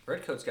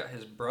 Redcoat's got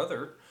his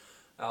brother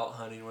out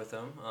hunting with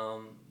him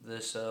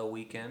this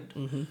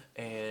weekend,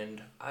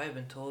 and I've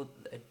been told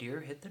a deer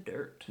hit the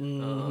dirt.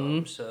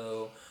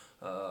 So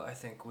I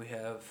think we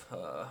have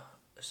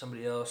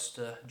somebody else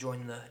to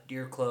join the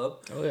deer club.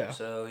 Oh yeah.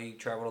 So he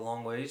traveled a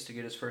long ways to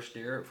get his first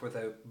deer with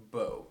a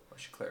bow. I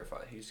should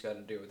clarify. He's got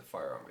a deer with a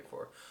firearm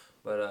before.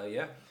 But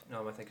I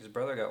think his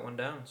brother got one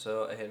down.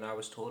 So and I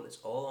was told it's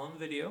all on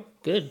video.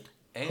 Good.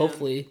 And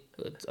hopefully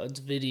it's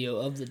video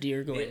of the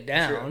deer going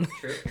down.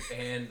 True.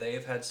 And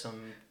they've had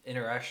some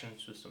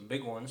interactions with some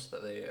big ones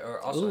that they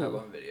also have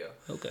on video.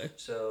 Okay.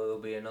 So there'll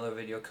be another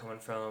video coming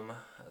from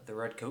the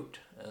Redcoat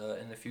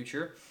in the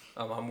future.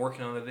 I'm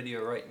working on a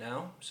video right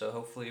now, so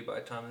hopefully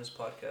by the time this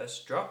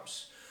podcast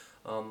drops,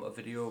 a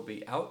video will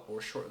be out or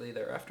shortly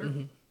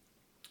thereafter.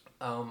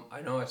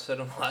 I know I said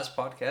on the last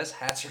podcast,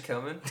 hats are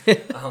coming.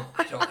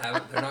 I don't have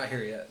it. They're not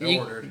here yet. They're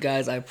ordered.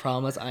 Guys, I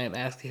promise I am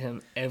asking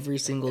him every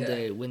single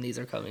day when these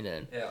are coming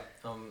in. Yeah.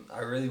 I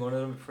really wanted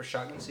them for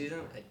shotgun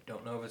season. I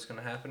don't know if it's going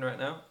to happen right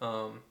now.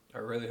 I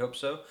really hope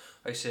so.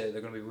 Like I said,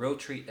 they're going to be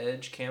Realtree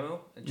Edge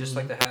camo, just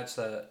like the hats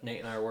that Nate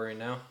and I are wearing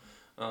now.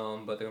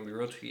 But they're going to be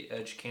Realtree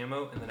Edge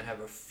camo, and then I have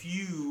a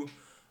few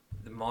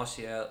the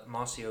Mossy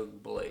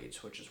Oak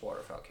blades, which is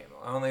waterfowl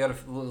camo. I only got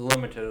a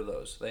limited of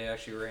those. They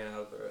actually ran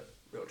out of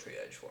the Realtree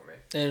Edge for me.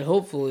 And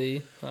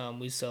hopefully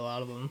we sell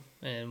out of them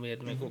and we have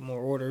to make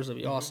more orders.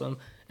 That'd be awesome.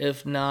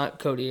 If not,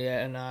 Cody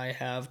and I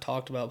have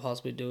talked about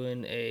possibly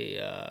doing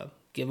a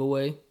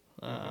giveaway.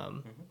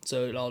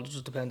 So it all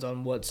just depends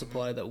on what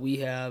supply that we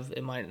have.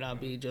 It might not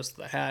be just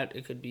the hat.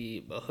 It could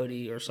be a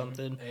hoodie or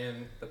something.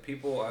 And I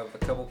have a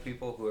couple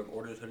people who have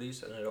ordered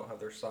hoodies and I don't have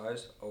their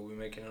size. I'll be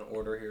making an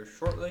order here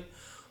shortly.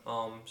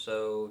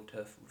 So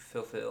to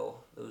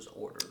fulfill those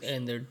orders.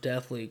 And they're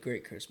definitely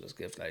great Christmas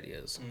gift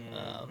ideas.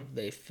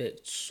 They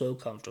fit so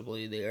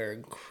comfortably. They are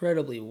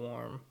incredibly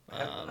warm.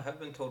 I have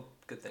been told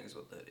good things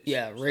about the hoodies.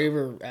 Yeah, so.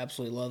 Raver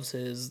absolutely loves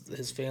his.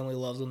 His family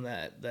loves them.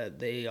 That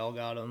they all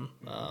got them.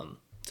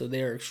 So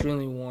they are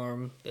extremely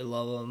warm. They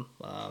love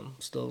them.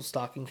 Still,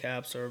 stocking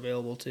caps are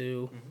available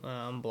too,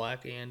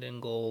 black and in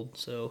gold.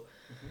 So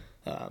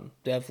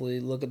definitely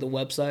look at the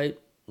website.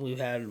 We've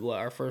had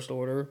our first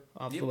order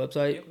off the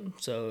website,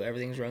 so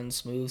everything's running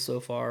smooth so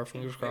far.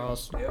 Fingers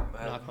crossed. Yep,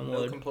 I have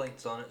no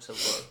complaints on it so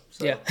far.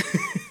 So. Yeah,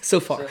 so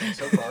far.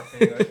 So far,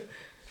 anyway.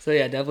 So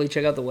yeah, definitely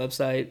check out the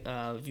website.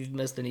 If you've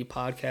missed any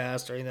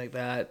podcasts or anything like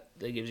that,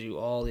 it gives you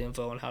all the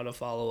info on how to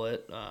follow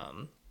it.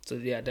 So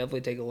yeah,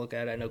 definitely take a look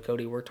at it. I know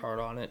Cody worked hard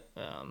on it.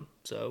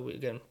 So we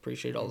again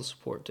appreciate all the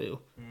support too.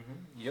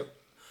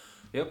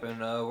 Yep, and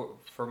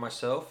for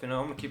myself, I'm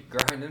gonna keep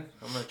grinding.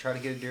 I'm gonna try to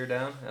get a deer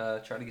down.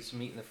 Try to get some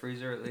meat in the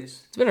freezer at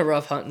least. It's been a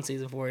rough hunting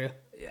season for you.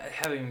 Yeah, I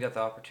haven't even got the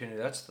opportunity.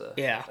 That's the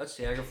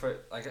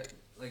aggravating.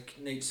 Like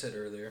Nate said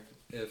earlier,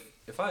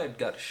 if I had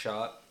got a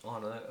shot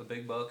on a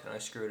big buck and I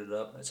screwed it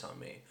up, that's on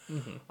me.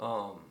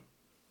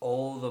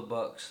 All the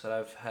bucks that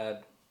I've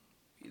had,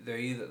 they're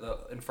either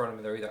in front of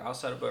me. They're either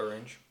outside of bow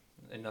range,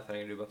 and nothing I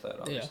can do about that,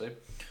 obviously. Yeah.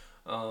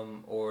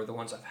 Or the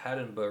ones I've had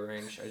in bow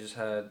range, I just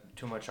had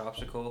too much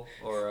obstacle,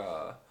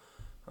 or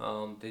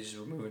they just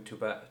were moving too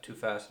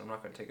fast, and I'm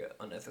not going to take an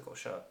unethical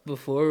shot.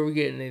 Before we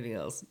get into anything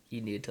else,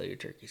 you need to tell your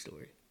turkey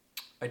story.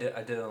 I did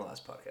it on the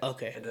last podcast.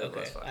 Okay.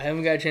 I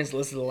haven't got a chance to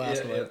listen to the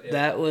last one. Yeah.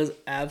 That was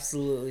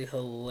absolutely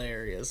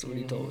hilarious when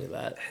you told me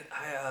that.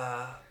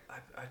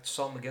 I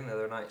saw them again the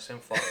other night, same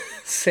flock.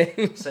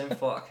 Same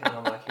flock. And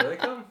I'm like, here they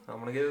come.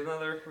 I'm going to get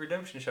another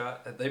redemption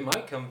shot. They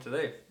might come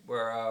today,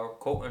 where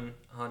Colton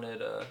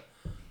hunted a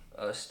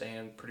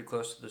stand pretty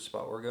close to the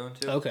spot we're going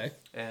to. Okay.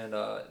 And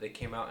they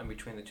came out in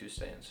between the two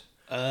stands.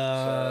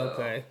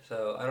 Okay.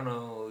 So I don't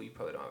know. You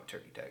probably don't have a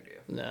turkey tag, do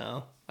you?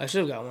 No. I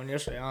should have got one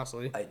yesterday,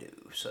 honestly. I do,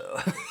 so...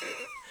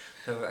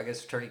 So I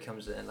guess if turkey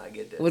comes in, I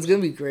get dibs. What's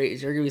going to be great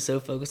is you're going to be so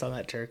focused on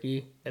that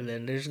turkey, and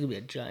then there's going to be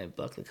a giant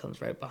buck that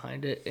comes right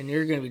behind it, and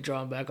you're going to be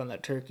drawn back on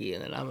that turkey,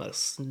 and then I'm going to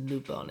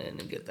snoop on in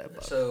and get that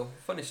buck. So,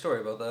 funny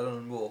story about that,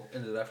 and we'll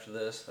end it after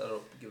this.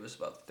 That'll give us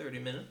about 30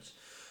 minutes.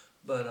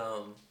 But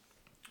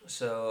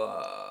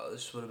so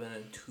this would have been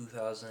in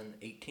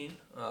 2018.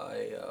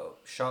 I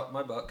shot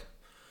my buck.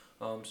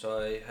 So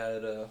I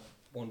had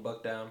one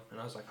buck down, and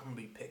I was like, I'm gonna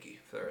be picky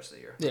for the rest of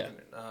the year. Yeah.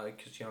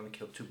 Because you only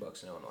killed 2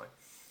 bucks in Illinois.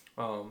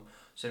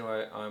 So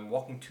anyway, I'm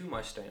walking to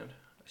my stand.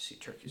 I see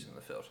turkeys in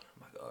the field.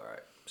 I'm like, all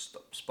right,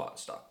 spot and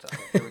stock time.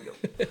 Here we go.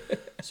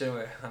 So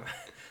anyway, I'm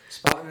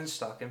spotting and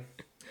stocking,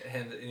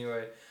 and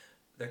anyway,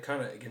 they're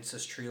kind of against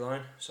this tree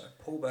line. So I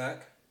pull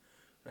back,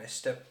 and I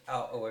step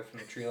out away from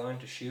the tree line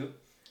to shoot.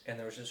 And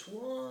there was just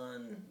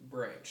one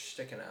branch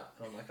sticking out.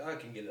 And I'm like, I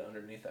can get it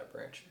underneath that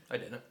branch. I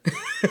didn't.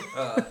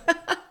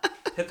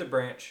 Hit the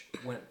branch,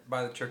 went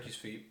by the turkey's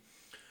feet.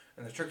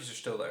 And the turkeys are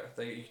still there.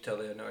 You can tell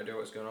they had no idea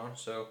what was going on.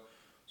 So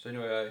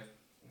anyway,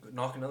 I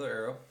knock another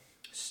arrow,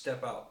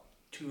 step out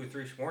 2 or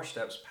 3 more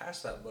steps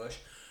past that bush,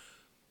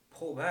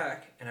 pull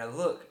back, and I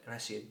look, and I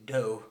see a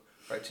doe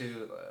right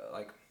to,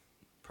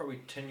 probably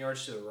 10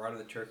 yards to the right of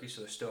the turkey.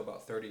 So they're still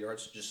about 30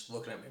 yards, just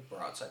looking at me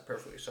broadside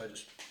perfectly. So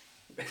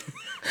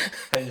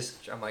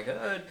I'm like,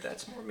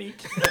 that's more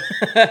meat.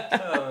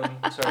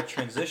 So I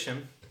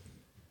transition,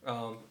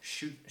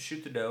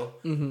 shoot the doe,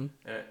 and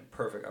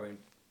perfect. I mean,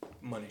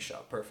 money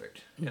shot,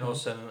 perfect. And all of a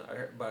sudden,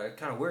 but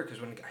kind of weird because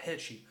when it got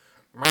hit, she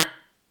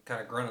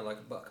kind of grunted like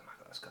a buck. I'm like,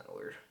 oh, that's kind of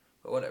weird,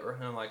 but whatever.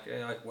 And I'm like,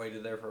 I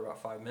waited there for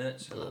about 5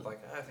 minutes, and I'm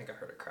like, I think I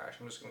heard a crash.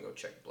 I'm just gonna go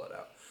check the blood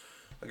out.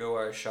 I go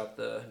where I shot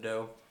the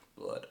doe,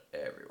 blood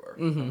everywhere.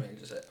 I mean,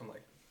 I'm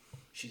like,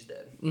 she's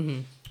dead.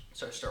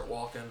 So I start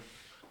walking.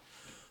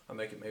 I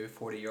make it maybe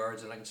 40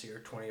 yards, and I can see her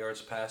 20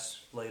 yards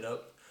past, laid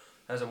up.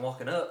 As I'm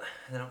walking up,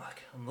 and then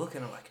I'm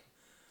looking, I'm like,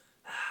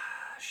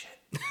 shit.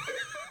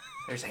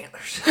 There's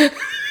antlers.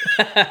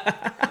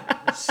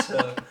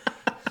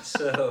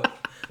 so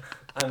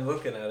I'm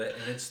looking at it,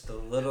 and it's the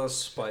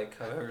littlest spike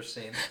I've ever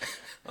seen.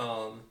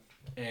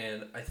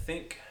 And I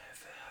think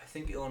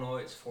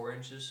Illinois, it's 4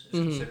 inches. It's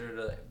considered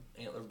an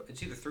antler.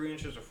 It's either 3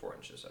 inches or 4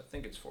 inches. I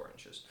think it's 4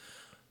 inches.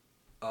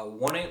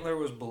 One antler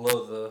was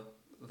below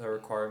the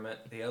requirement.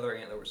 The other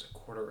antler was a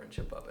 1/4 inch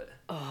above it.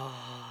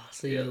 Oh,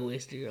 so you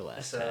wasted your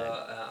last time.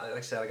 Like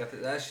I said, I got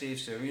actually.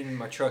 So even in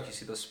my truck, you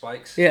see those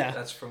spikes. Yeah,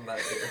 that's from that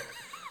deer.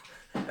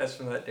 That's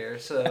from that deer.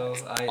 So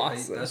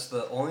awesome. that's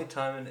the only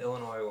time in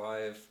Illinois where I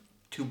have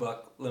 2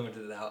 buck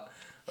limited it out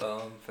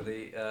for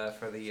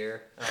the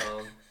year.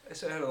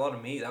 So I had a lot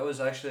of meat. That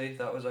was actually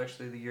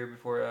the year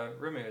before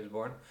Remy was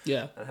born.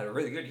 Yeah, I had a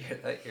really good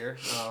year that year.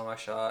 I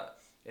shot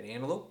an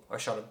antelope. I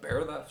shot a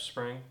bear that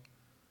spring.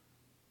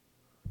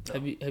 No,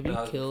 have you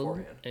killed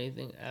beforehand.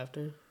 Anything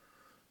after?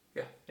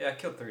 Yeah, I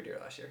killed 3 deer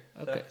last year.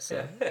 Okay,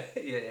 so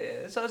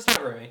yeah. So it's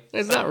not Remy.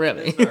 It's not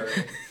Remy. It's not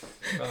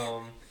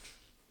Remy.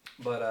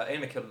 But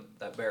Anna killed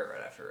that bear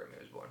right after Remy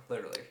was born.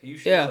 Literally, you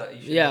should. Know that.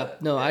 You should know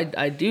that. No, yeah.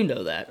 I do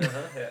know that.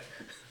 Yeah.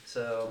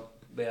 So,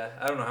 but yeah,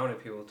 I don't know how many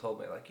people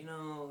told me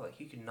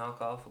you can knock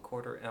off a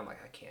 1/4, and I'm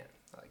like, I can't.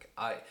 Like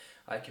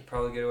I could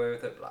probably get away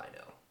with it, but I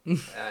know,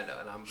 and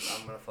I'm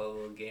gonna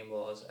follow the game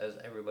laws as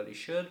everybody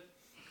should.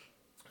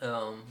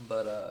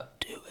 But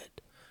do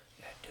it.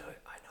 Yeah, do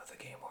it. I know the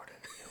game warden.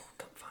 He'll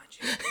come find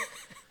you.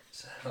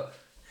 So,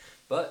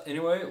 but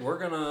anyway, we're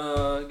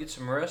gonna get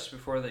some rest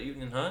before the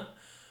evening hunt,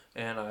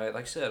 and like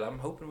I said, I'm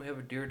hoping we have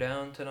a deer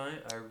down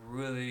tonight. I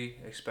really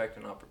expect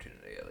an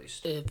opportunity at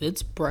least. If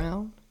it's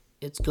brown,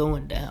 it's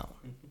going down.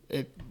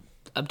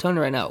 I'm telling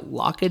you right now,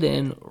 lock it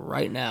in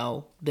right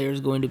now.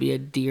 There's going to be a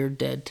deer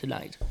dead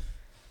tonight.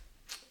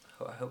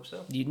 I hope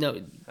so.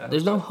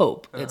 There's no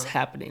hope. It's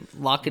happening.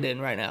 Lock it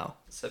in right now.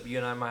 Except you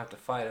and I might have to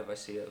fight if I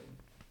see a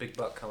big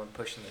buck coming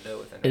pushing the doe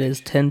within. It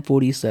is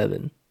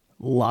 10:47.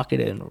 Lock it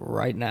in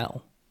right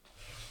now.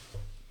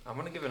 I'm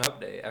gonna give an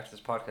update after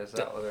this podcast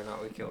out whether or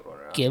not we killed one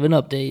or not. Give an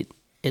update.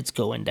 It's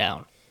going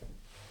down.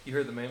 You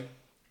heard the meme.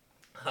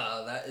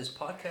 That is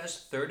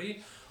podcast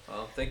 30.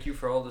 Thank you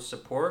for all the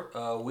support.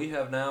 We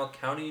have now,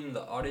 counting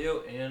the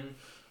audio and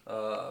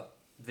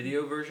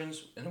video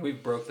versions, and we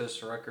broke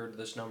this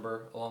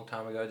number a long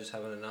time ago. I just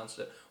haven't announced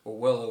it. We're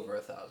well over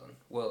 1,000.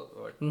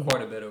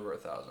 Quite a bit over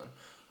 1,000.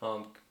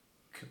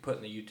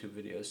 Putting the YouTube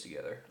videos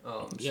together.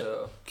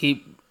 So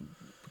can't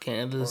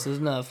emphasize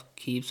enough.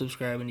 Keep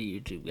subscribing to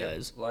YouTube,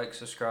 guys. Like,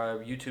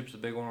 subscribe. YouTube's the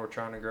big one we're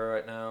trying to grow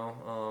right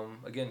now.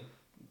 Again,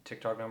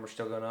 TikTok number's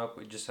still going up.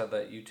 We just had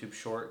that YouTube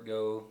short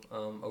go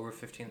over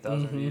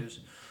 15,000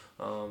 views.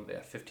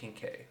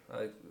 15K.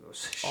 I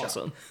was shocked.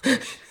 Awesome.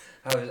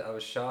 I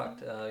was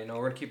shocked. We're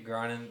gonna keep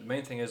grinding. The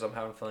main thing is I'm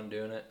having fun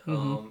doing it.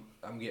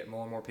 I'm getting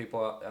more and more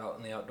people out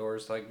in the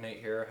outdoors, like Nate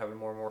here, having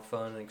more and more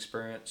fun and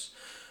experience.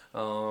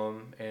 I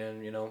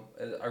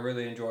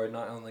really enjoyed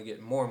not only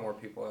getting more and more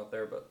people out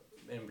there, but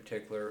in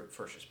particular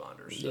first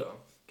responders. So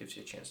gives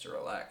you a chance to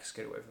relax,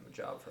 get away from the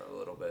job for a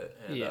little bit,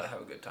 and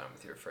have a good time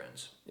with your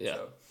friends. Yeah.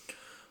 So,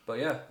 but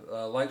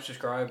like,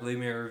 subscribe, leave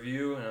me a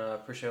review, and I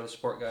appreciate all the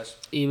support, guys.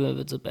 Even if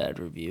it's a bad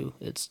review,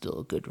 it's still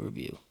a good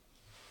review.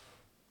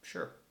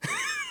 Sure.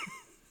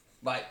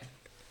 Bye.